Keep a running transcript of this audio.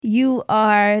You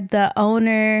are the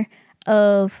owner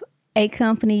of a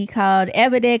company called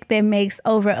Evidec that makes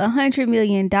over $100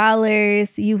 million.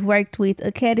 You've worked with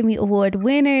Academy Award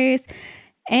winners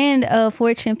and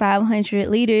Fortune 500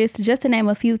 leaders, just to name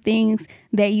a few things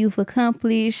that you've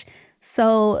accomplished.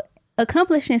 So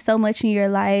accomplishing so much in your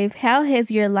life, how has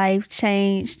your life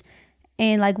changed?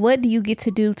 And what do you get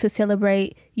to do to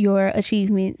celebrate your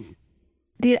achievements?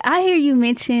 Did I hear you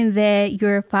mention that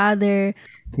your father...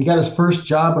 He got his first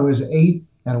job when he was 8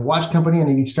 at a watch company, and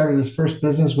he started his first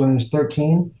business when he was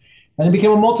 13. And he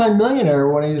became a multimillionaire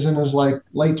when he was in his late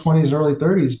 20s, early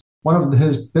 30s. One of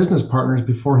his business partners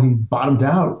before he bottomed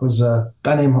out was a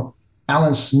guy named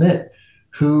Alan Smith,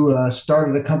 who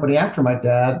started a company after my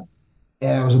dad.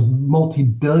 And it was a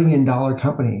multi-billion-dollar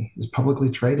company. It's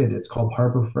publicly traded. It's called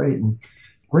Harbor Freight. And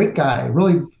great guy,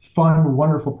 really fun,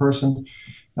 wonderful person,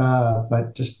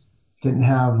 but just didn't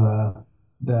have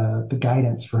the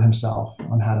guidance for himself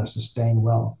on how to sustain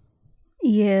wealth.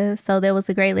 Yeah, so that was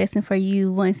a great lesson for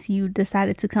you once you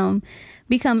decided to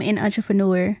become an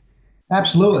entrepreneur.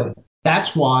 Absolutely.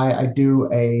 That's why I do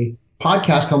a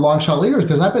podcast called Long Shot Leaders,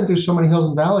 because I've been through so many hills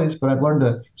and valleys, but I've learned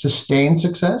to sustain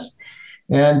success.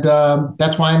 And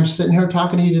that's why I'm sitting here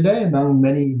talking to you today, among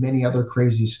many, many other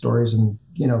crazy stories and,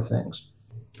 things.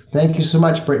 Thank you so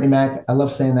much, Brittany Mac. I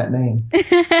love saying that name.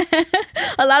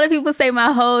 A lot of people say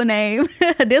my whole name.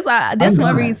 That's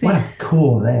one reason. What a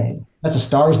cool name. That's a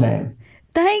star's name.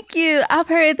 Thank you. I've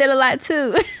heard that a lot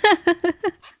too.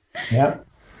 Yep.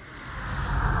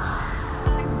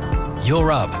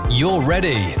 You're up, you're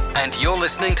ready, and you're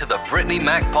listening to the Brittany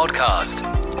Mac podcast.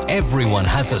 Everyone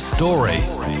has a story.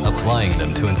 Applying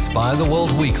them to inspire the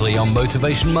world weekly on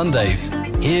Motivation Mondays.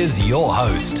 Here's your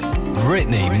host,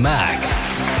 Brittany Mac.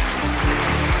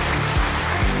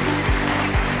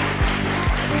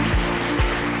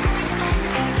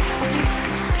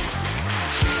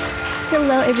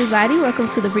 Hello, everybody. Welcome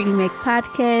to the Brittany Mac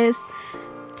podcast.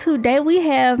 Today we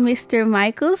have Mr.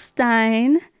 Michael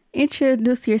Stein.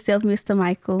 Introduce yourself, Mr.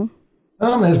 Michael.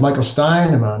 My name is Michael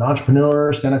Stein. I'm an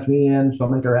entrepreneur, stand-up comedian,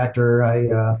 filmmaker, actor.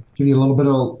 I give you a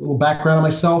little background on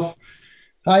myself.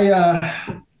 I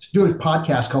do a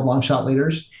podcast called Long Shot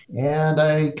Leaders, and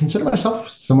I consider myself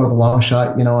somewhat of a long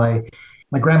shot.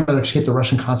 My grandmother escaped the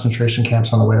Russian concentration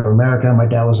camps on the way to America. My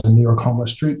dad was a New York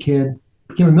homeless street kid,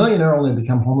 became a millionaire only to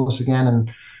become homeless again.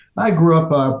 And I grew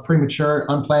up a premature,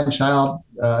 unplanned child,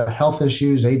 health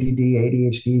issues, ADD,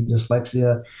 ADHD,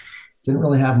 dyslexia. Didn't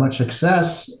really have much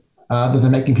success other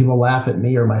than making people laugh at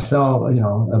me or myself,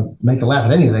 make a laugh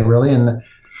at anything really. And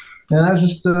I was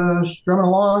just strumming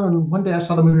along, and one day I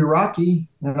saw the movie Rocky,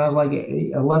 and I was like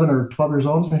 11 or 12 years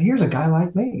old, and said, here's a guy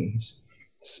like me.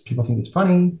 People think it's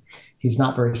funny. He's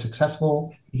not very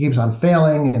successful. He keeps on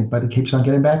failing, but he keeps on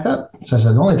getting back up. So I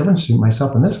said, the only difference between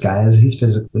myself and this guy is he's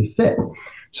physically fit.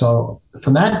 So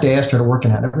from that day, I started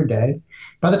working out every day.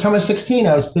 By the time I was 16,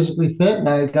 I was physically fit, and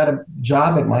I got a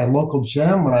job at my local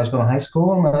gym when I was going to high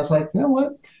school. And I was like, you know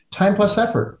what? Time plus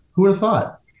effort. Who would have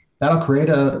thought? That'll create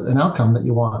an outcome that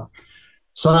you want.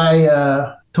 So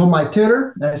I told my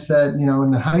tutor, I said,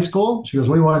 in high school, she goes,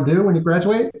 what do you want to do when you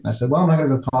graduate? I said, well, I'm not going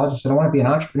to go to college. I said, I want to be an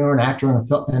entrepreneur, an actor,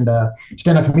 and a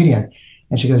stand-up comedian.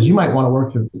 And she goes, you might want to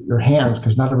work with your hands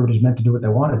because not everybody's meant to do what they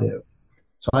want to do.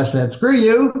 So I said, screw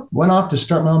you. Went off to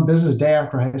start my own business day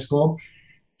after high school.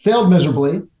 Failed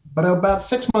miserably. But about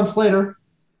 6 months later,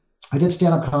 I did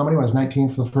stand-up comedy when I was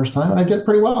 19 for the first time, and I did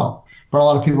pretty well. Brought a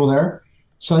lot of people there.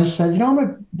 So I said,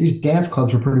 these dance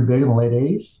clubs were pretty big in the late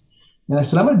 80s. And I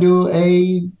said, I'm going to do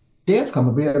a dance club.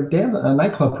 I'll be a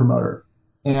nightclub promoter.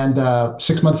 And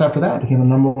 6 months after that, I became the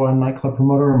number one nightclub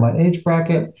promoter in my age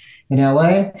bracket in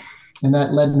LA. And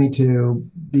that led me to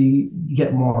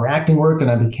get more acting work. And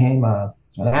I became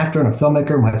an actor and a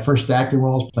filmmaker. My first acting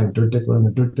role was playing Dirk Diggler in the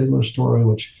Dirk Diggler Story,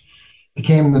 which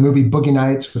became the movie Boogie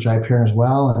Nights, which I appear in as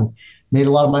well. And made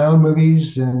a lot of my own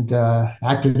movies and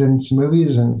acted in some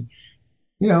movies. And,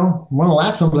 one of the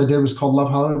last films I did was called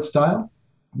Love Hollywood Style,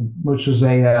 which was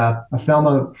a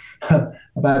film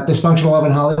about dysfunctional love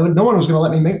in Hollywood. No one was going to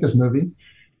let me make this movie.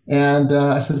 And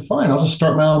I said, fine, I'll just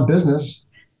start my own business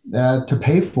to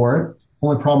pay for it.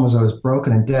 Only problem was I was broke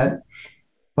and in debt.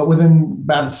 But within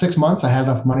about 6 months, I had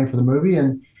enough money for the movie.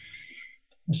 And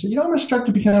I said, I'm going to start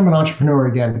to become an entrepreneur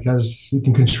again because you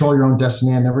can control your own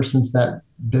destiny. And ever since that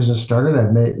business started,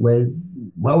 I've made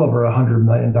well over $100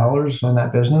 million on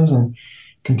that business and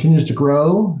continues to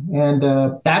grow. And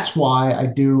that's why I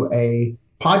do a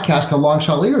podcast called Long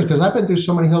Shot Leaders, because I've been through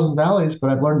so many hills and valleys, but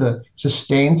I've learned to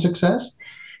sustain success.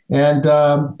 And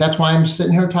that's why I'm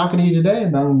sitting here talking to you today,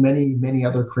 among many, many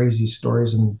other crazy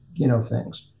stories and,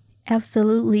 things.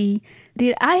 Absolutely.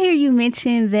 Did I hear you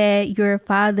mention that your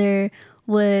father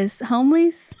was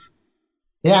homeless?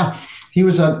 Yeah, he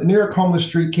was a New York homeless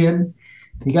street kid.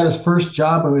 He got his first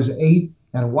job when he was 8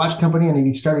 at a watch company, and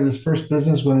he started his first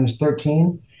business when he was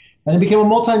 13. And he became a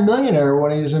multimillionaire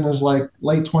when he was in his like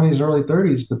late 20s, early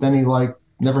 30s. But then he like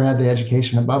never had the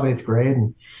education above eighth grade,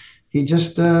 and he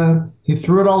just he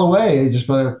threw it all away. He just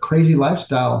had a crazy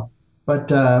lifestyle.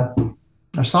 But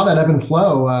I saw that ebb and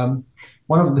flow.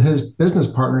 One of his business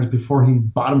partners before he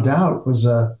bottomed out was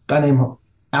a guy named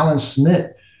Alan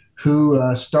Smith,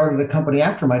 who started a company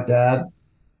after my dad,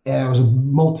 and it was a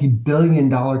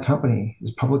multi-billion-dollar company.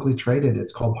 It's publicly traded.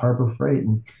 It's called Harbor Freight.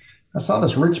 And I saw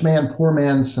this rich man, poor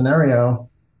man scenario,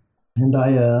 and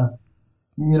I,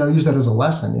 used that as a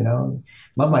lesson.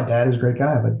 Love my dad; he was a great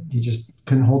guy, but he just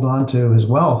couldn't hold on to his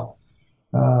wealth,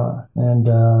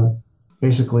 and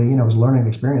basically, it was a learning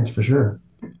experience for sure.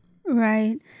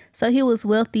 Right. So he was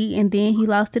wealthy and then he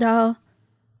lost it all?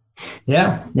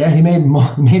 Yeah, he made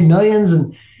millions,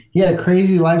 and he had a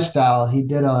crazy lifestyle. He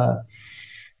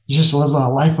just lived a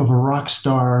life of a rock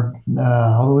star.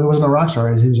 Although he wasn't a rock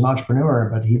star, he was an entrepreneur,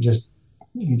 but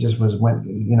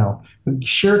with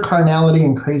sheer carnality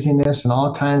and craziness and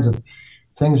all kinds of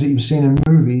things that you've seen in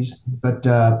movies. But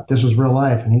this was real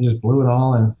life, and he just blew it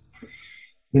all. And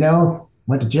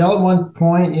went to jail at one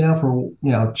point, for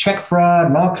check fraud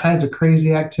and all kinds of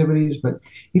crazy activities. But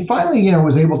he finally,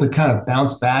 was able to kind of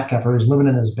bounce back after he was living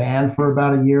in his van for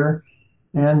about a year,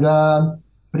 and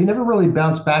but he never really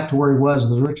bounced back to where he was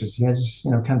with the riches. He had just,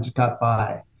 kind of just got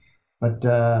by. But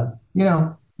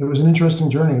it was an interesting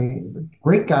journey.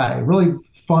 Great guy, really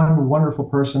fun, wonderful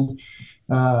person,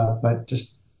 but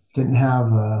just didn't have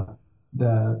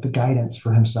the guidance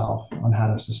for himself on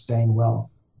how to sustain wealth.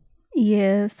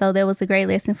 Yeah, so that was a great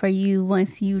lesson for you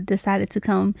once you decided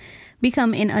to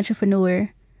become an entrepreneur.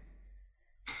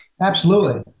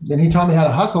 Absolutely. And he taught me how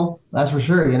to hustle. That's for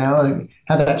sure. Have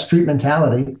that street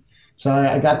mentality. So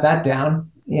I got that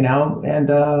down,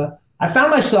 and I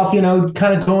found myself,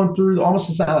 kind of going through almost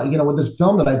with this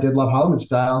film that I did, Love Hollywood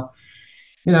Style.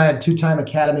 I had 2-time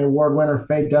Academy Award winner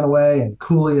Faye Dunaway and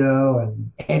Coolio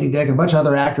and Andy Dick and a bunch of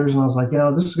other actors. And I was like,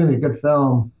 this is going to be a good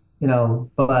film,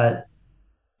 but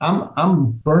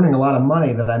I'm burning a lot of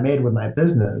money that I made with my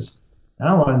business, and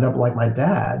I don't want to end up like my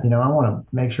dad. I want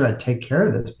to make sure I take care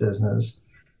of this business.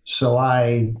 So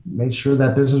I made sure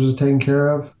that business was taken care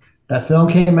of. That film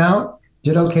came out,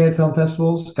 did okay at film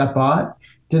festivals, got bought,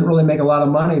 didn't really make a lot of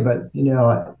money, but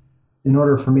in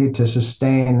order for me to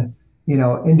sustain,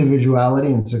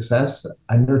 individuality and success,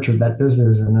 I nurtured that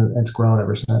business, and it's grown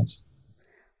ever since.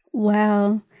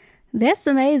 Wow, that's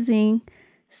amazing.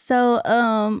 So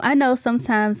I know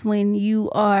sometimes when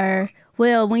you're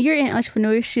in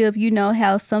entrepreneurship, you know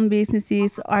how some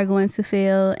businesses are going to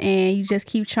fail and you just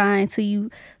keep trying till you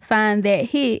find that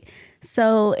hit.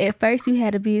 So at first you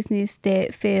had a business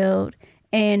that failed,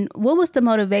 and what was the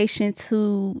motivation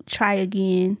to try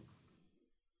again?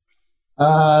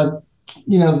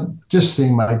 Just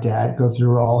seeing my dad go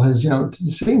through all his,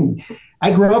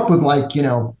 I grew up with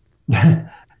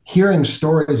hearing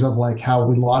stories of like how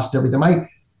we lost everything.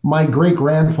 My great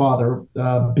grandfather,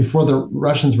 before the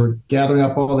Russians were gathering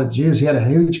up all the Jews, he had a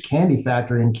huge candy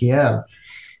factory in Kiev,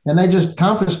 and they just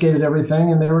confiscated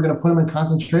everything, and they were going to put them in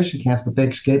concentration camps, but they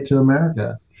escaped to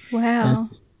America. Wow. And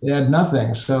they had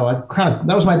nothing. So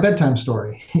that was my bedtime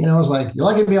story. I was like, you're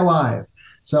lucky to be alive.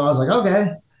 So I was like,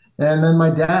 okay. And then my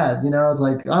dad, was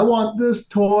like, I want this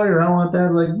toy or I want that. I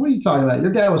was like, what are you talking about?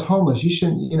 Your dad was homeless. You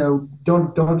shouldn't,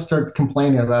 don't start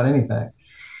complaining about anything.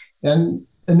 And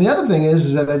the other thing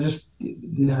is that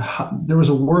there was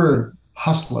a word,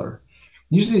 hustler.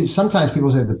 Usually, sometimes people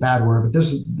say it's a bad word, but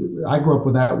I grew up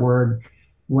with that word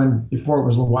before it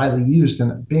was widely used.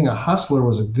 And being a hustler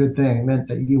was a good thing. It meant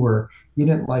that you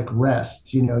didn't like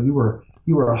rest. You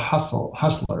were a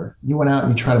hustler. You went out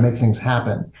and you try to make things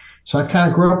happen. So I kind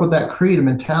of grew up with that creative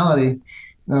mentality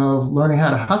of learning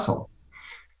how to hustle.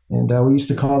 And we used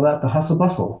to call that the hustle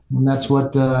bustle. And that's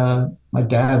what my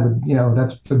dad would,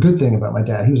 that's a good thing about my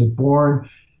dad. He was a born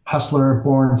hustler,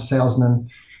 born salesman.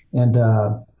 And,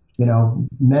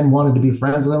 men wanted to be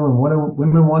friends with him and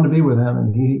women wanted to be with him.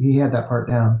 And he had that part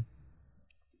down.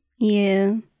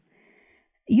 Yeah.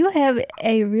 You have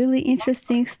a really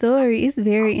interesting story. It's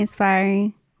very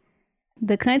inspiring.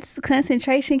 The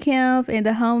concentration camp and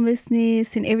the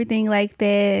homelessness and everything like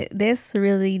that, that's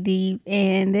really deep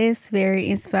and that's very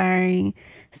inspiring.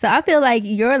 So I feel like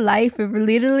your life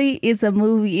literally is a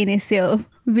movie in itself.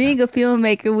 Being a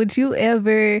filmmaker, would you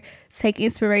ever take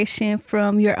inspiration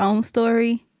from your own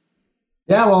story?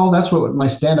 Yeah, well, that's what my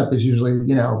stand-up is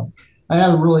usually. I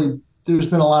have a really there's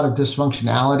been a lot of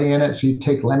dysfunctionality in it. So you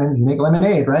take lemons, you make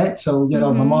lemonade, right? So, my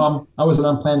Mm-hmm. mom, I was an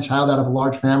unplanned child out of a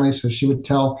large family. So she would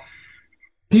tell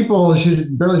people, she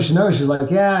barely should know. She's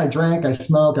like, yeah, I drank, I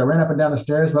smoked, I ran up and down the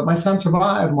stairs, but my son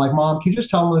survived. I'm like, Mom, can you just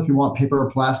tell them if you want paper or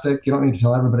plastic? You don't need to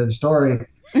tell everybody the story.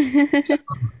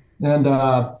 And,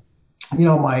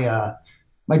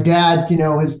 my dad,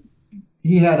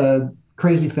 he had a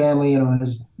crazy family,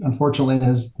 unfortunately,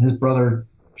 his brother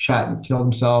shot and killed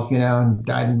himself, and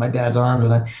died in my dad's arms.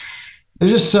 And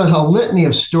there's just a litany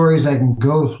of stories I can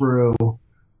go through,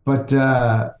 but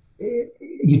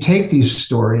you take these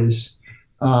stories,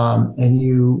 and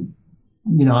you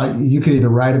could either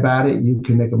write about it, you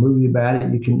can make a movie about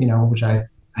it, you can, which I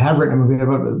have written a movie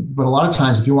about, but a lot of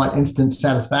times if you want instant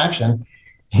satisfaction,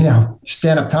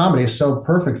 stand-up comedy is so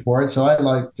perfect for it. So I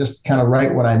like just kind of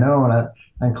write what I know, and I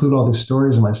include all these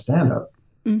stories in my stand-up.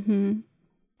 Mm-hmm.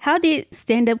 How did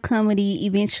stand-up comedy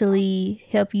eventually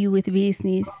help you with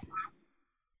business?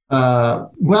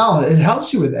 Well, it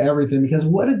helps you with everything because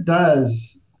what it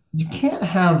does, you can't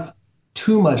have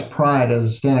too much pride as a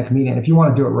stand-up comedian if you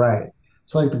want to do it right.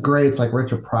 So like the greats like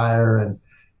Richard Pryor and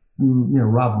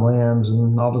Rob Williams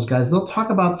and all those guys, they'll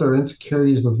talk about their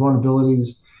insecurities, their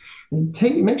vulnerabilities.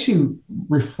 It makes you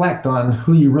reflect on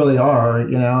who you really are,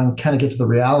 and kind of get to the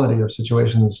reality of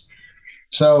situations.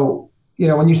 So,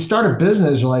 when you start a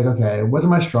business, you're like, okay, what are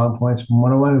my strong points?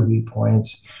 What are my weak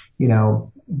points?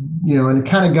 And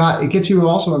it gets you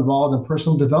also involved in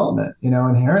personal development,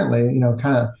 inherently,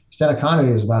 kind of stand-up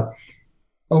comedy is about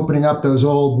opening up those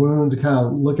old wounds and kind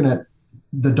of looking at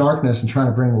the darkness and trying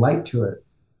to bring light to it.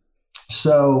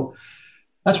 So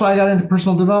that's why I got into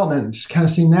personal development. It just kind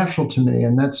of seemed natural to me.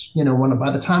 And that's,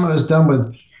 by the time I was done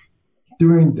with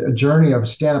doing a journey of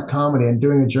stand-up comedy and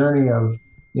doing a journey of,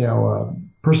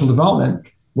 personal development,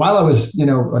 while I was,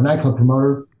 a nightclub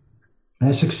promoter,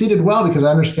 I succeeded well because I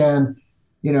understand,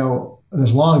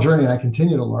 this long journey and I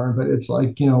continue to learn, but it's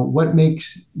like, what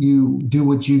makes you do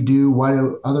what you do? Why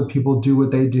do other people do what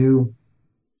they do?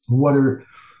 What are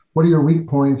your weak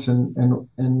points, and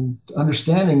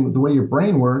understanding the way your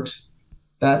brain works,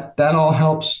 that all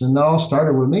helps. And that all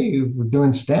started with me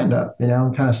doing stand-up,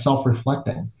 and kind of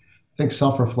self-reflecting. I think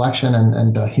self-reflection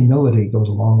and humility goes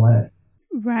a long way.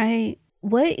 Right.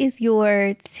 What is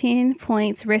your 10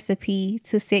 points recipe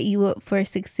to set you up for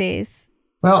success?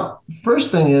 Well, first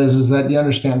thing is that you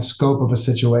understand scope of a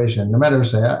situation. No matter,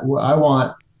 say, I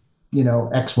want,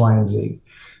 X, Y, and Z.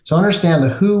 So understand the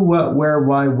who, what, where,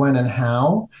 why, when, and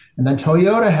how. And then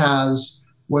Toyota has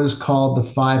what is called the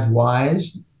 5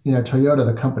 whys. Toyota,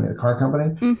 the company, the car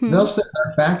company, Mm-hmm. they'll sit in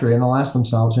their factory and they'll ask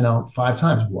themselves, 5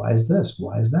 times, why is this?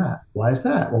 Why is that? Why is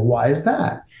that? Well, why is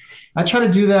that? I try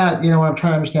to do that, when I'm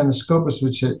trying to understand the scope of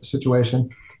situation.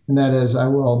 And that is, I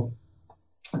will,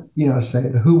 say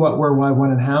the who, what, where, why, when,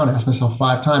 and how, and ask myself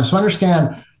 5 times. So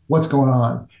understand what's going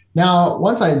on. Now,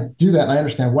 once I do that and I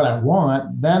understand what I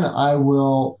want, then I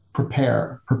will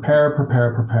prepare.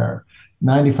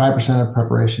 95% of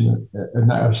preparation,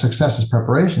 of success is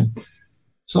preparation.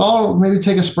 So I'll maybe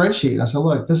take a spreadsheet and I say,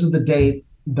 look, this is the date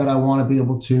that I want to be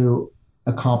able to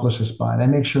accomplish this by. And I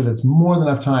make sure that's more than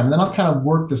enough time. And then I'll kind of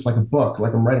work this like a book,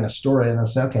 like I'm writing a story. And I'll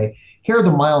say, okay, here are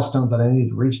the milestones that I need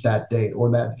to reach that date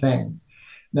or that thing.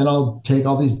 Then I'll take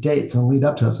all these dates and lead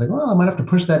up to it. It's like, well, I might have to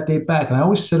push that date back. And I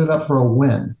always set it up for a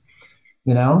win.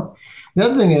 The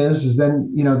other thing is then,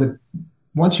 that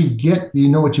once you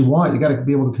know what you want, you got to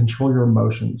be able to control your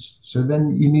emotions. So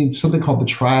then you need something called the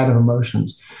triad of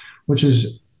emotions, which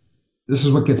is, this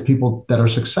is what gets people that are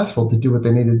successful to do what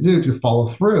they need to do to follow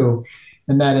through.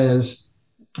 And that is,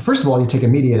 first of all, you take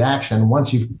immediate action.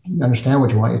 Once you understand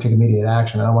what you want, you take immediate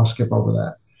action. I don't want to skip over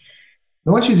that.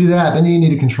 And once you do that, then you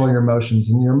need to control your emotions.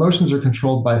 And your emotions are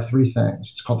controlled by 3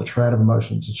 things. It's called the triad of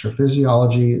emotions. It's your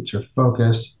physiology, it's your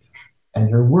focus, and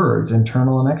your words,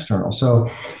 internal and external. So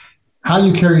how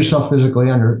you carry yourself physically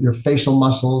under your facial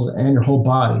muscles and your whole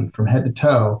body from head to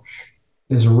toe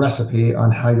is a recipe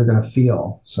on how you're going to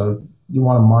feel. So you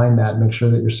want to mind that and make sure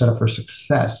that you're set up for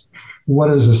success.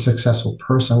 What is a successful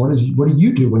person? What do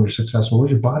you do when you're successful? What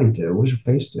does your body do? What does your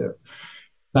face do?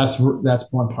 That's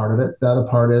one part of it. The other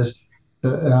part is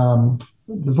the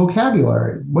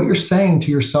vocabulary, what you're saying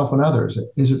to yourself and others.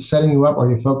 Is it setting you up? Are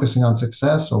you focusing on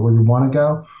success or where you want to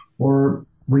go? Or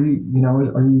are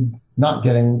you not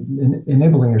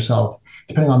enabling yourself,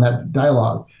 depending on that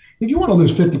dialogue? If you want to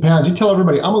lose 50 pounds, you tell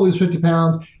everybody, I'm going to lose 50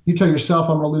 pounds. You tell yourself,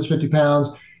 I'm going to lose 50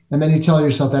 pounds. And then you tell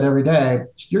yourself that every day,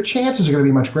 your chances are going to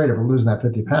be much greater for losing that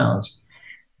 50 pounds.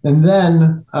 And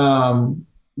then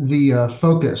the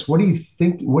focus, what do you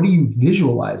think? What are you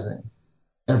visualizing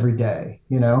every day?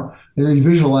 Are you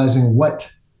visualizing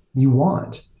what you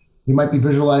want? You might be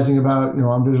visualizing about,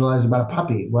 I'm visualizing about a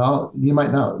puppy. Well, you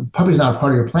might know puppy's not a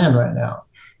part of your plan right now.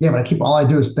 Yeah, but all I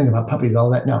do is think about puppies, all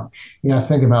that. No, you got to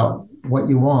think about what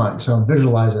you want. So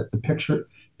visualize it, the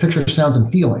picture sounds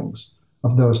and feelings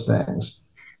of those things.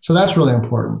 So that's really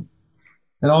important.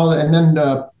 And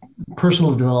then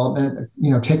personal development,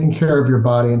 taking care of your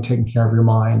body and taking care of your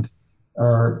mind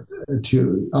are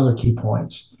two other key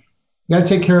points. You got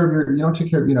to take care of you don't take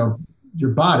care of,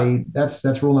 your body. That's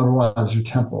rule number one. That's your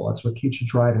temple. That's what keeps you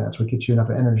driving. That's what gets you enough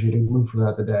energy to move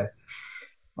throughout the day.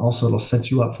 Also, it'll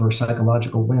set you up for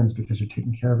psychological wins because you're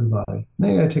taking care of your body. And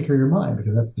then you got to take care of your mind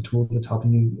because that's the tool that's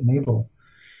helping you enable.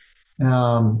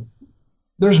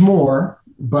 There's more,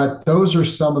 but those are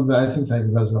some of the, I think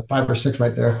those are 5 or 6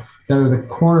 right there, that are the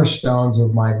cornerstones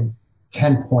of my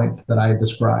 10 points that I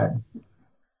described.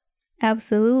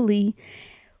 Absolutely.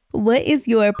 What is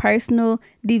your personal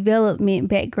development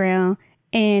background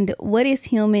and what is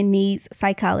human needs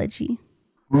psychology?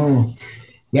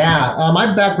 Yeah,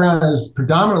 my background is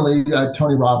predominantly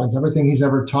Tony Robbins. Everything he's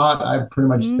ever taught, I've pretty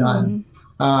much done.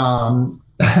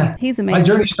 He's amazing. My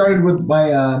journey started with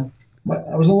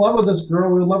I was in love with this girl.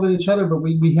 We were in love with each other, but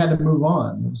we had to move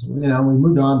on. We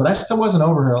moved on, but I still wasn't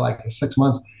over her like 6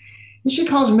 months. And she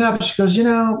calls me up and she goes,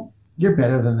 you're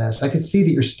better than this. I could see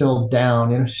that you're still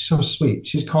down. She's so sweet.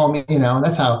 She's calling me, and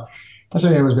that's how I was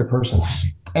a good person.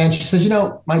 And she says,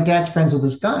 my dad's friends with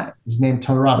this guy. He's named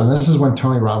Tony Robbins. And this is when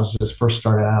Tony Robbins just first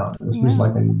started out. He was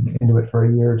like into it for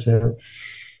a year or two.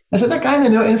 I said, that guy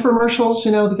in the infomercials,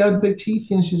 the guy with the big teeth.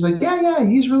 And she's like, yeah,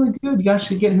 he's really good. You guys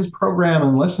should get his program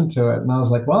and listen to it. And I was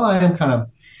like, well, I am kind of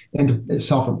into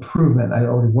self-improvement. I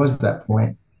already was at that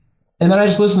point. And then I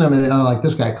just listened to him and I'm like,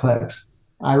 this guy clicked.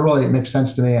 It makes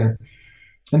sense to me.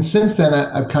 And since then,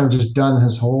 I've kind of just done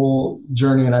his whole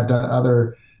journey, and I've done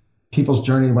other people's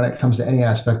journey when it comes to any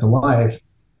aspect of life.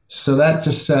 So that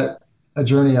just set a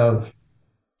journey of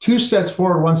 2 steps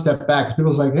forward, 1 step back.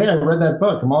 People's like, hey, I read that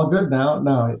book. I'm all good now.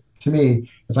 No, to me,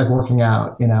 it's like working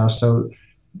out, So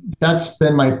that's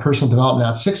been my personal development.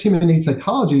 Now, 6 human needs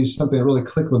psychology is something that really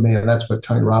clicked with me. And that's what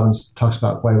Tony Robbins talks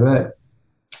about quite a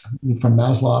bit from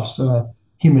Maslow's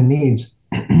human needs,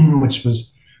 which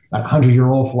was about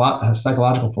 100-year-old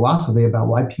psychological philosophy about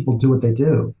why people do what they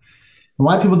do. And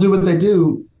why people do what they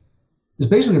do is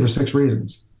basically for 6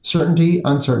 reasons: certainty,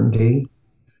 uncertainty,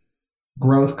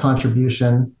 growth,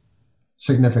 contribution,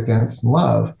 significance, and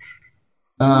love.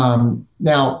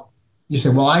 Now, you say,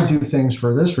 well, I do things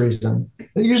for this reason.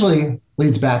 It usually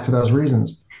leads back to those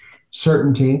reasons.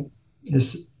 Certainty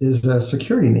is a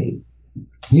security need.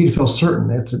 You need to feel certain.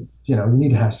 You need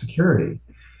to have security.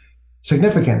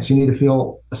 Significance, you need to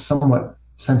feel a somewhat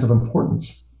sense of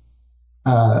importance.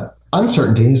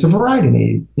 Uncertainty is a variety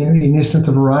need. You need a sense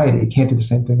of variety. You can't do the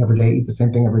same thing every day, eat the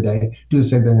same thing every day, do the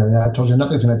same thing every day. I told you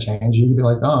nothing's going to change. You can be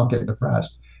like, oh, I'm getting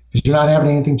depressed because you're not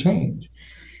having anything change.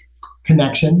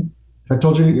 Connection. If I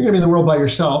told you you're going to be in the world by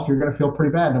yourself, you're going to feel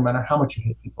pretty bad no matter how much you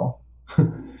hate people.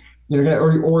 You're going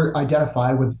to, or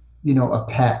identify with, a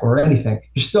pet or anything.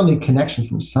 You still need connection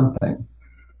from something.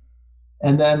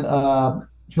 And then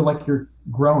feel like you're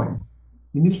growing.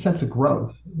 You need a sense of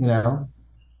growth,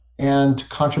 and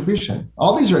contribution.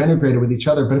 All these are integrated with each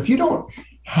other. But if you don't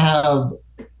have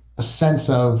a sense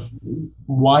of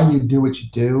why you do what you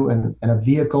do and a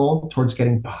vehicle towards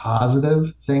getting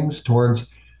positive things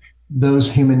towards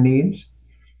those human needs,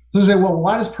 so say, well,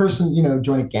 why does a person,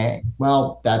 join a gang?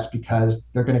 Well, that's because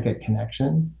they're going to get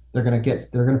connection. They're going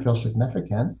to feel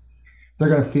significant. They're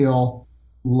going to feel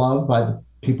loved by the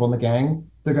people in the gang.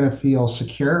 They're going to feel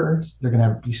secure. They're going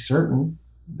to be certain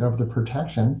of the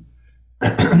protection.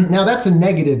 Now, that's a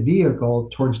negative vehicle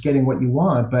towards getting what you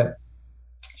want, but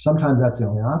sometimes that's the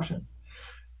only option,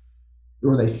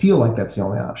 or they feel like that's the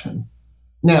only option.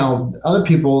 Now, other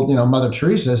people, Mother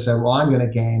Teresa said, well, I'm going to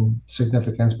gain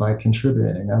significance by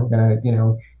contributing. I'm going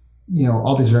to,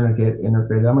 all these are going to get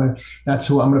integrated. That's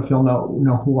who I'm going to feel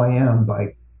know who I am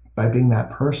by being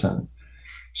that person.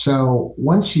 So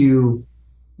once you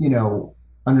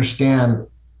understand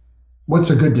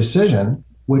what's a good decision,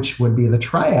 which would be the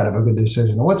triad of a good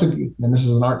decision. And this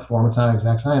is an art form, it's not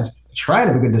exact science. The triad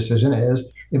of a good decision is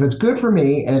if it's good for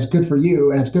me and it's good for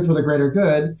you and it's good for the greater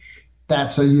good,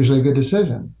 that's usually a good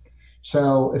decision.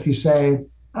 So if you say,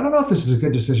 I don't know if this is a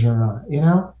good decision or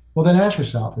not, well, then ask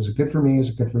yourself, is it good for me? Is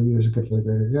it good for you? Is it good for the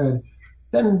greater good?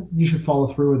 Then you should follow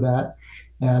through with that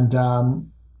and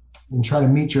try to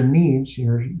meet your needs,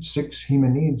 your 6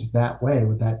 human needs that way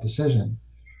with that decision.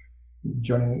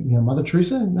 Joining, Mother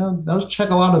Teresa, those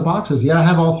check a lot of the boxes. You got to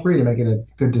have all 3 to make it a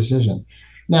good decision.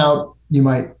 Now, you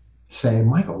might say,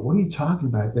 Michael, what are you talking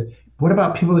about? What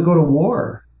about people that go to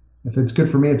war? If it's good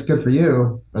for me, it's good for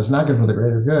you, but it's not good for the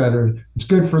greater good, or it's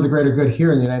good for the greater good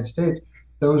here in the United States.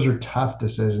 Those are tough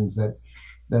decisions that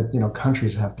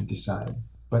countries have to decide.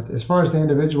 But as far as the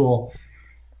individual,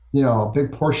 a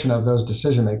big portion of those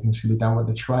decision makings can be done with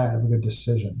the triad of a good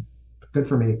decision. Good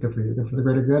for me, good for you, good for the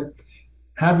greater good.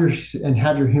 Have your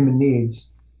human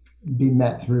needs be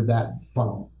met through that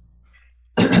funnel.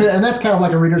 And that's kind of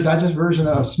like a Reader's Digest version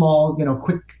of a small,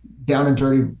 quick, down and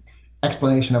dirty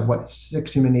explanation of what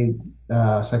six human need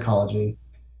psychology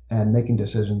and making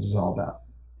decisions is all about.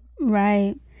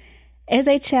 Right. As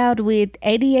a child with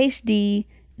ADHD,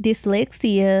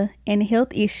 dyslexia, and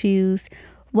health issues,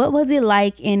 what was it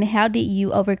like and how did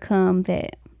you overcome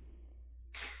that?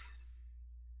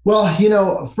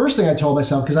 Well, first thing I told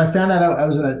myself, because I found out I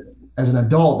was as an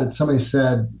adult that somebody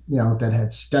said, that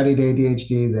had studied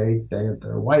ADHD,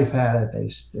 their wife had it.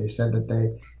 They said that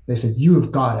they said, you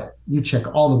have got it. You check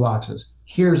all the boxes.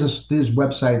 Here's these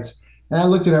websites. And I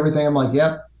looked at everything. I'm like,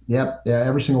 yep, yeah,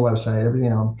 every single website,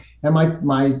 everything. And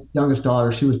my youngest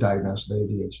daughter, she was diagnosed with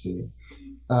ADHD.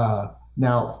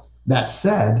 Now, that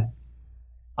said,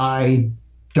 I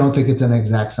don't think it's an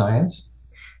exact science.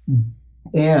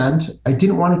 And I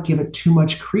didn't want to give it too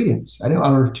much credence. I didn't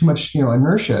want too much,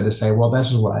 inertia to say, well,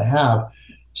 this is what I have.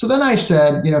 So then I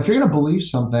said, if you're going to believe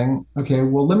something, okay,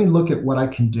 well, let me look at what I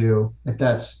can do if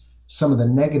that's some of the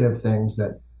negative things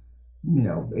that,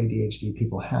 ADHD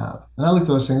people have. And I looked at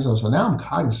those things. So now I'm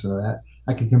cognizant of that.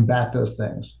 I can combat those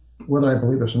things, whether I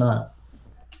believe this or not.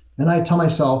 And I tell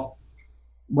myself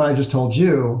what I just told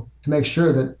you to make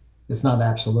sure that it's not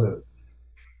absolute.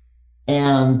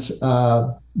 And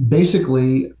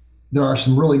basically, there are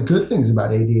some really good things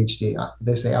about ADHD.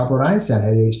 They say Albert Einstein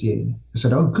had ADHD. I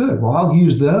said, oh, good. Well, I'll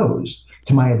use those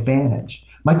to my advantage.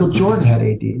 Michael Jordan had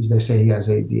ADHD. They say he has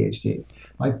ADHD.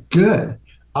 Like, good.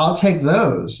 I'll take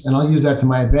those and I'll use that to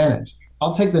my advantage.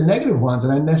 I'll take the negative ones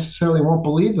and I necessarily won't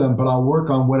believe them, but I'll work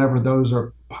on whatever those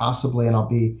are possibly, and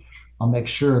I'll make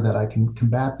sure that I can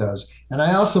combat those. And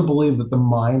I also believe that the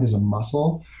mind is a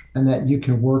muscle and that you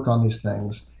can work on these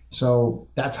things. So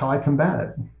that's how I combat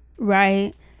it.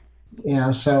 Right.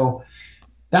 So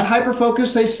that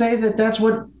hyperfocus, they say that that's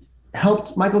what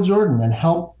helped Michael Jordan and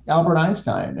helped Albert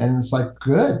Einstein. And it's like,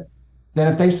 good.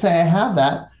 Then if they say I have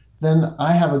that, then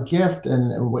I have a gift,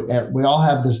 and we all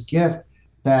have this gift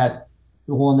that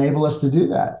will enable us to do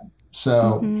that.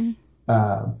 So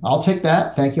I'll take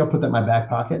that. Thank you. I'll put that in my back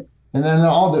pocket. And then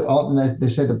and they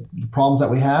say the problems that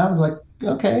we have is like,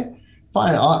 okay,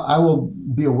 fine. I will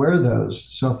be aware of those.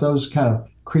 So if those kind of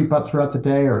creep up throughout the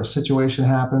day or a situation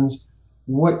happens,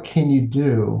 what can you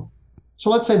do? So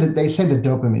let's say that they say the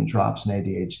dopamine drops in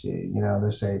ADHD.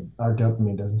 They say our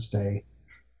dopamine doesn't stay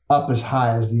up as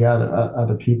high as the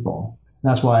other people. And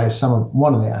that's why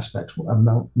one of the aspects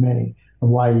of many of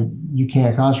why you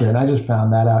can't concentrate. And I just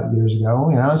found that out years ago.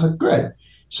 I was like, great.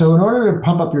 So in order to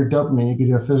pump up your dopamine, you can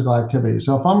do a physical activity.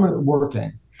 So if I'm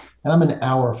working and I'm an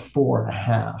hour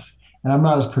 4.5 and I'm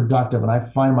not as productive and I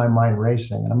find my mind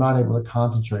racing and I'm not able to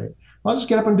concentrate, I'll just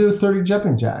get up and do 30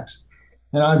 jumping jacks.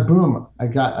 And I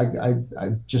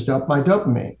just upped my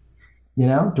dopamine.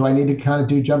 Do I need to kind of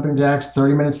do jumping jacks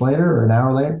 30 minutes later or an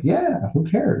hour later? Yeah, who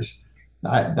cares?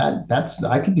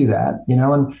 I could do that,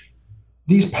 and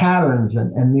these patterns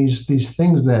and these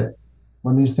things that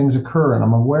when these things occur and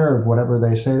I'm aware of whatever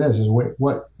they say this is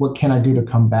what can I do to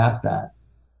combat that?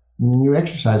 And then you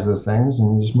exercise those things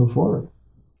and you just move forward.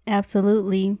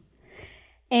 Absolutely.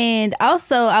 And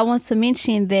also I want to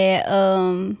mention that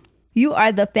you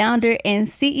are the founder and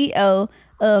CEO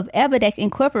of Abadex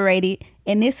Incorporated,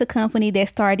 and it's a company that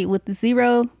started with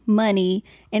zero money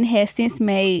and has since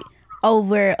made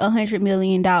over $100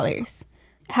 million.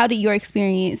 How did your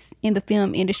experience in the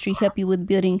film industry help you with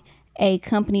building a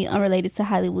company unrelated to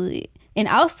Hollywood? And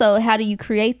also, how do you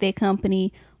create that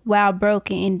company while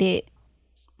broke and in debt?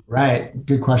 Right.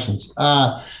 Good questions.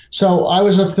 So I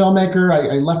was a filmmaker.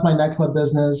 I left my nightclub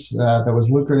business that was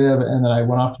lucrative, and then I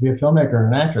went off to be a filmmaker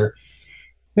and an actor.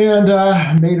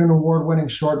 And made an award-winning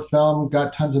short film,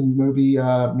 got tons of movie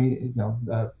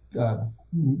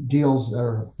deals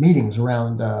or meetings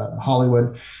around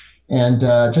Hollywood, and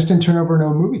just didn't turn over into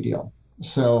a movie deal.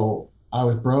 So I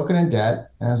was broken in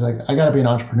debt, and I was like, I got to be an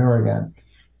entrepreneur again.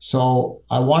 So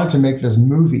I wanted to make this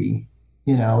movie,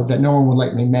 that no one would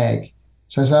let me make.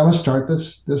 So I said, I'm going to start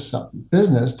this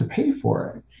business to pay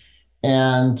for it.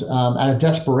 And out of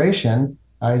desperation,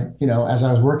 as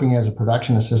I was working as a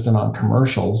production assistant on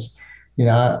commercials, if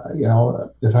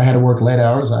I had to work late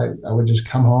hours, I would just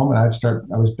come home and I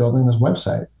was building this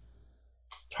website,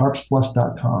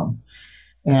 tarpsplus.com.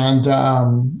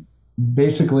 And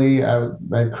basically I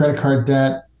had credit card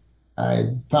debt. I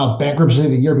filed bankruptcy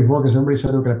the year before because everybody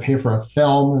said they were going to pay for a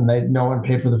film, and no one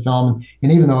paid for the film.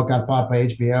 And even though it got bought by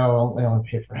HBO, they only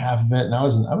paid for half of it, and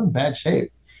I'm in bad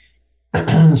shape.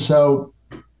 So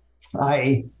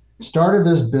I started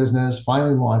this business,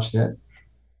 finally launched it,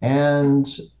 and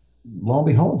lo and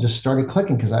behold, just started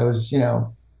clicking because I was,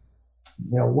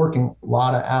 working a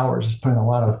lot of hours, just putting a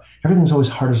lot of everything's always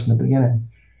hardest in the beginning.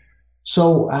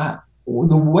 So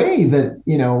the way that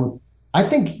I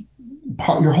think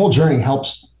your whole journey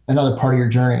helps another part of your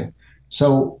journey.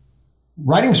 So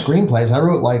writing screenplays, I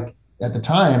wrote at the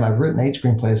time I've written 8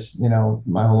 screenplays,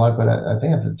 my whole life, but I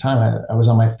think at the time I was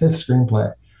on my 5th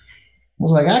screenplay. I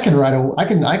was like, I can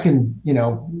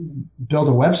build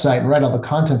a website and write all the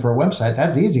content for a website.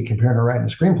 That's easy compared to writing a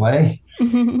screenplay.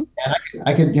 And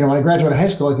I could, when I graduated high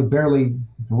school, I could barely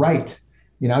write,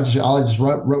 I just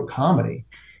wrote comedy.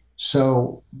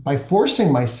 So by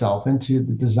forcing myself into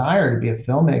the desire to be a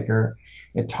filmmaker,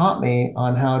 it taught me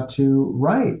on how to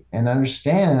write and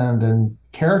understand and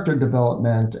character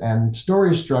development and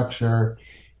story structure,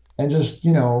 and just,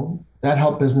 that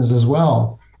helped business as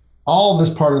well. All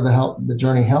this part of the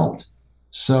journey helped.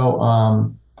 So,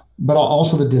 but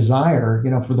also the desire,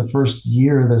 for the first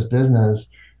year of this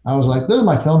business, I was like, this is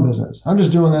my film business. I'm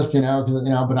just doing this,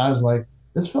 but I was like,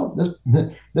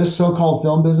 this so-called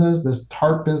film business, this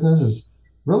TARP business is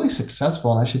really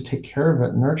successful, and I should take care of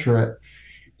it, nurture it,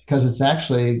 because it's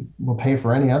actually will pay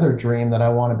for any other dream that I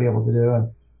want to be able to do.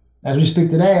 And as we speak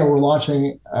today, we're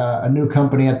launching a new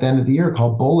company at the end of the year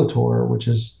called Bolator, which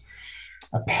is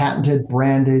a patented,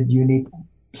 branded, unique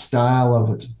style of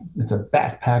it's a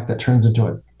backpack that turns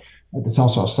into it's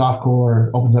also a soft cooler,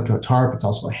 opens up to a tarp. It's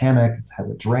also a hammock. It has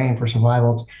a drain for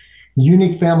survival. It's a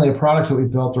unique family of products that we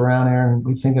built around here, and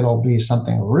we think it'll be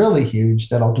something really huge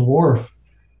that'll dwarf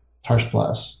Tarps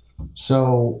Plus.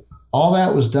 So all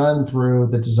that was done through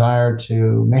the desire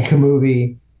to make a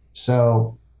movie.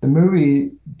 So the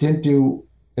movie didn't do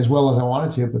as well as I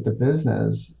wanted to, but the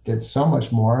business did so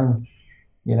much more. And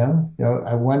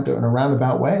I went in a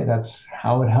roundabout way. That's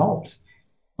how it helped.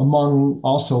 Among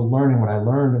also learning what I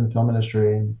learned in the film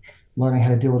industry, and learning how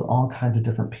to deal with all kinds of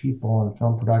different people in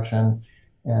film production,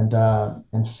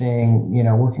 and seeing,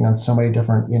 working on so many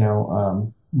different,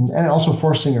 and also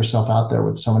forcing yourself out there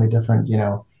with so many different,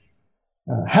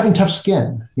 having tough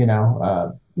skin,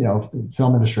 the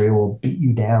film industry will beat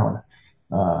you down.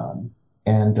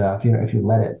 And if you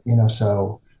let it,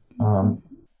 so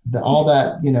all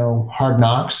that, hard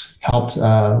knocks helped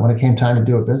when it came time to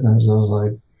do a business. I was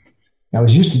like, I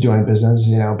was used to doing business,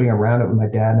 being around it with my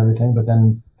dad and everything, but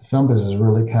then the film business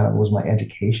really kind of was my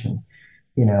education,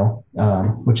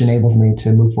 which enabled me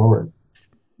to move forward.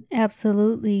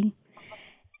 Absolutely.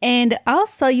 And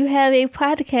also you have a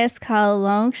podcast called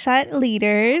Long Shot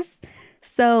Leaders.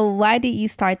 So why did you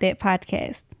start that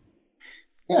podcast?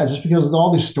 Yeah, just because of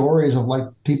all these stories of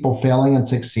people failing and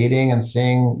succeeding, and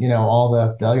seeing, all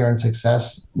the failure and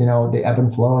success, the ebb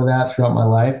and flow of that throughout my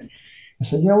life. I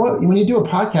said, when you do a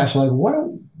podcast, you're like,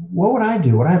 what would I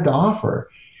do? What do I have to offer?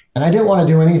 And I didn't want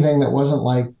to do anything that wasn't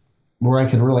where I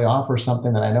could really offer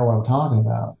something that I know what I'm talking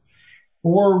about.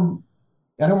 Or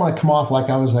I don't want to come off like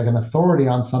I was an authority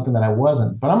on something that I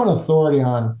wasn't, but I'm an authority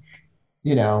on,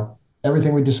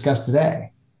 everything we discussed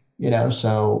today,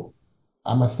 so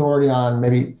I'm authority on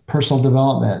maybe personal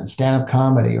development, stand-up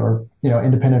comedy, or,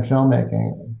 independent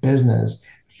filmmaking, business,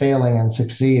 failing and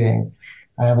succeeding.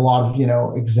 I have a lot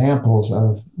of, examples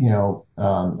of,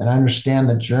 and I understand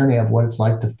the journey of what it's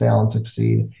like to fail and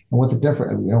succeed, and what the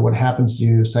different, what happens to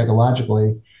you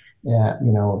psychologically,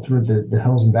 through the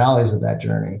hills and valleys of that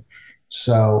journey.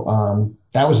 So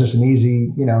that was just an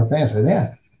easy, thing. I said,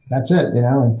 yeah, that's it,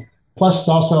 and plus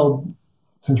also,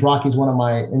 since Rocky's one of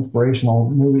my inspirational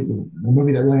the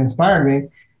movie that really inspired me,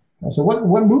 I said,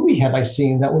 what movie have I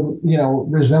seen that would,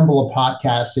 resemble a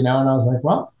podcast, and I was like,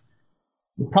 well,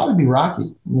 it'd probably be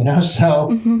Rocky,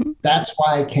 so that's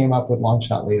why I came up with Long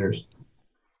Shot Leaders.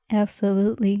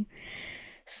 Absolutely.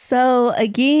 So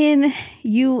again,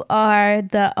 you are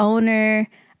the owner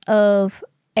of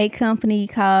a company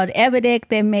called Evidec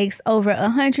that makes over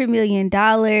 $100 million.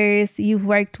 You've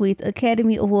worked with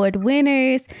Academy Award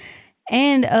winners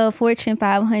and Fortune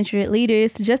 500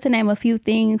 leaders, just to name a few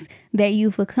things that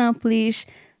you've accomplished.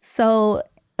 So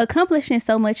accomplishing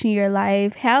so much in your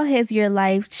life, how has your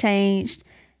life changed?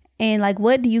 And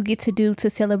what do you get to do to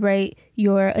celebrate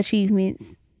your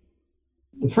achievements?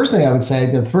 The first thing I would say,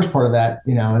 the first part of that,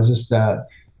 is just,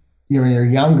 when you're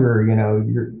younger,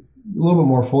 you're a little bit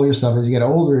more full of yourself. As you get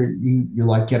older, you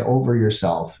get over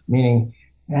yourself, meaning,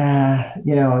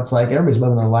 it's like everybody's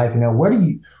living their life. What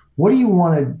do you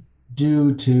want to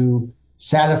do to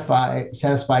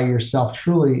satisfy yourself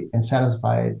truly and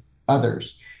satisfy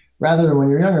others. Rather than when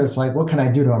you're younger, it's like, what can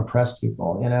I do to impress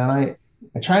people? And I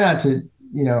try not to,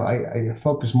 I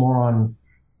focus more on,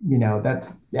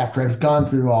 that after I've gone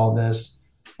through all this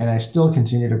and I still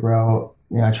continue to grow,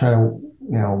 I try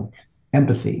to,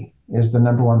 empathy is the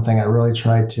number one thing I really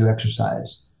try to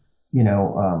exercise,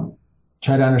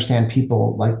 try to understand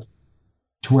people, like,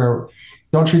 to where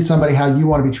don't treat somebody how you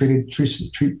want to be treated.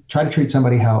 Try to treat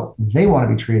somebody how they want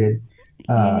to be treated.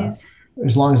 Yes.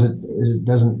 As long as it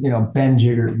doesn't, bend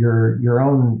your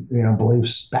own,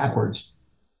 beliefs backwards.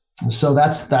 So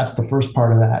that's the first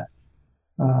part of that.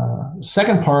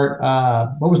 Second part,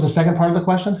 what was the second part of the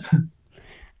question?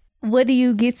 What do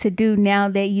you get to do now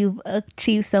that you've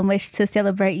achieved so much to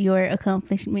celebrate your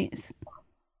accomplishments?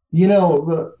 You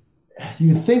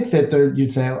think that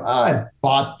you'd say, oh, I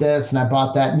bought this and I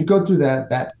bought that, and you go through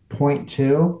that point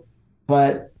too.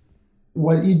 But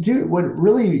what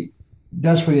really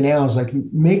does for you now is like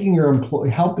making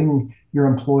helping your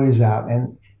employees out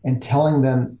and telling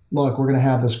them, look, we're going to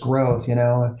have this growth,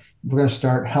 we're going to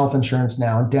start health insurance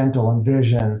now, and dental and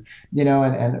vision,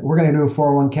 and we're going to do a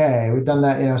 401k. We've done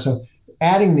that, so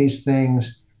adding these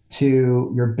things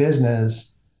to your business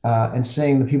and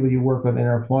seeing the people you work with in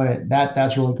your employment,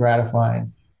 that's really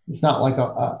gratifying. It's not like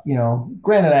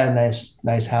granted I have a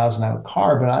nice house and I have a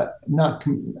car, but I'm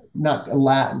not a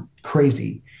lot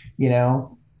crazy,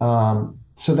 so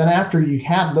then after you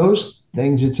have those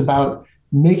things, it's about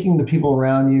making the people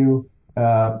around you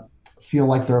feel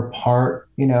like they're a part,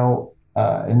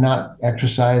 and not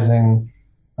exercising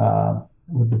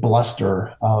with the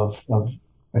bluster of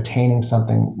attaining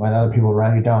something when other people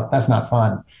around you don't. That's not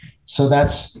fun. So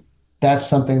that's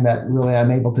something that really I'm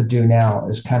able to do now,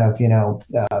 is kind of,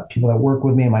 people that work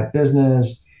with me in my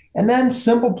business. And then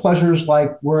simple pleasures,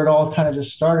 like where it all kind of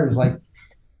just started, is like,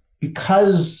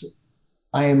 because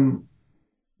I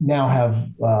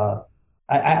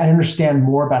understand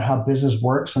more about how business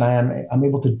works, and I'm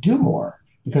able to do more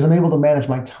because I'm able to manage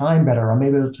my time better. I'm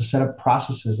able to set up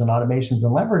processes and automations,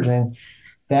 and leveraging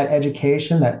that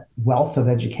education, that wealth of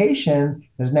education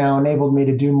has now enabled me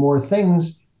to do more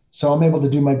things. So I'm able to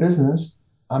do my business.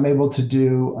 I'm able to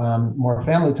do more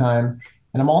family time.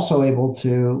 And I'm also able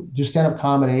to do stand-up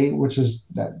comedy,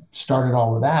 that started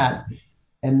all of that.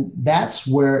 And that's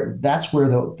where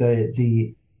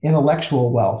the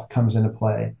intellectual wealth comes into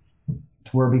play.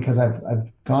 To where, because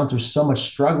I've gone through so much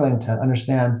struggling to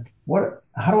understand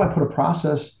how do I put a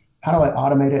process, how do I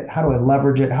automate it, how do I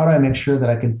leverage it, how do I make sure that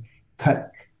I can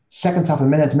cut seconds off of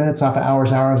minutes, minutes off of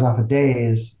hours, hours off of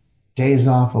days, days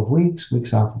off of weeks,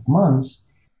 weeks off of months.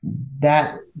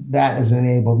 That has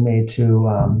enabled me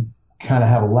to kind of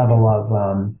have a level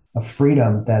of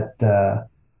freedom that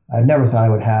I never thought I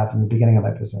would have in the beginning of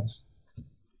my business.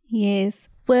 Yes.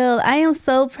 Well, I am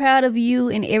so proud of you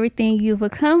and everything you've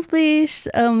accomplished.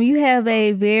 You have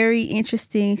a very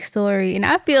interesting story, and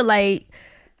I feel like,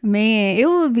 man, it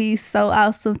would be so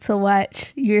awesome to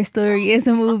watch your story as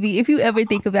a movie if you ever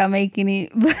think about making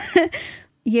it.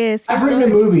 Yes. I've written a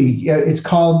movie. It's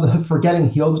called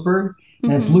Forgetting Healdsburg,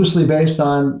 and it's loosely based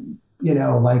on,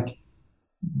 like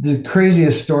the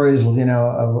craziest stories, of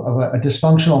a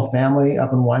dysfunctional family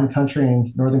up in wine country in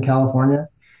Northern California.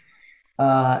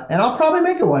 And I'll probably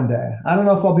make it one day. I don't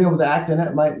know if I'll be able to act in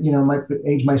it. Might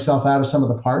age myself out of some of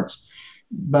the parts,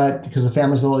 but because the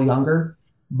family's a little younger.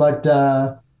 But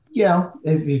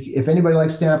if anybody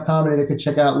likes stand-up comedy, they could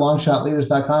check out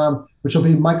longshotleaders.com, which will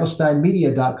be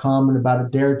michaelsteinmedia.com in about a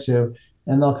day or two,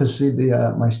 and they'll see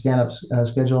my stand-up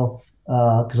schedule,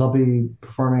 because I'll be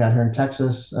performing out here in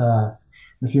Texas.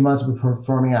 In a few months, I'll be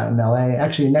performing out in LA.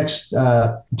 Actually, next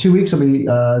 2 weeks, I'll be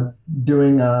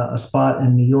doing a spot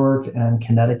in New York and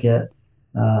Connecticut.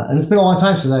 And it's been a long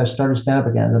time since I started stand-up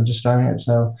again. I'm just starting it.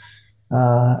 So,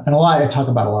 and I talk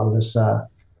about a lot of this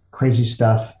crazy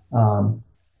stuff, when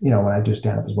I do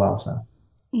stand-up as well. So,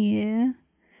 yeah.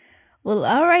 Well,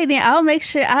 all right, then I'll make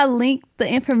sure I link the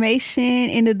information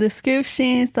in the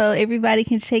description so everybody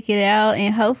can check it out.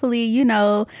 And hopefully,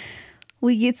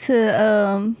 we get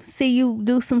to see you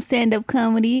do some stand-up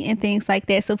comedy and things like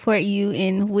that, support you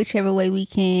in whichever way we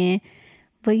can.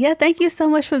 But yeah, thank you so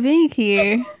much for being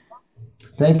here.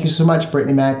 Thank you so much,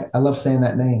 Brittany Mac. I love saying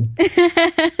that name.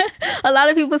 A lot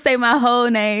of people say my whole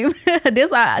name.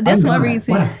 That's one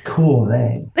reason. What a cool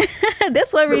name.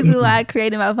 That's one reason why I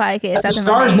created my podcast. That's a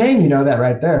star's name. You know that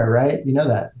right there, right? You know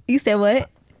that. You said what?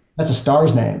 That's a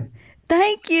star's name.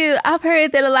 Thank you. I've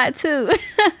heard that a lot too.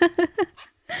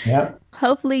 Yep.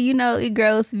 Hopefully, it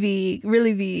grows big,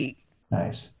 really big.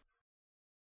 Nice.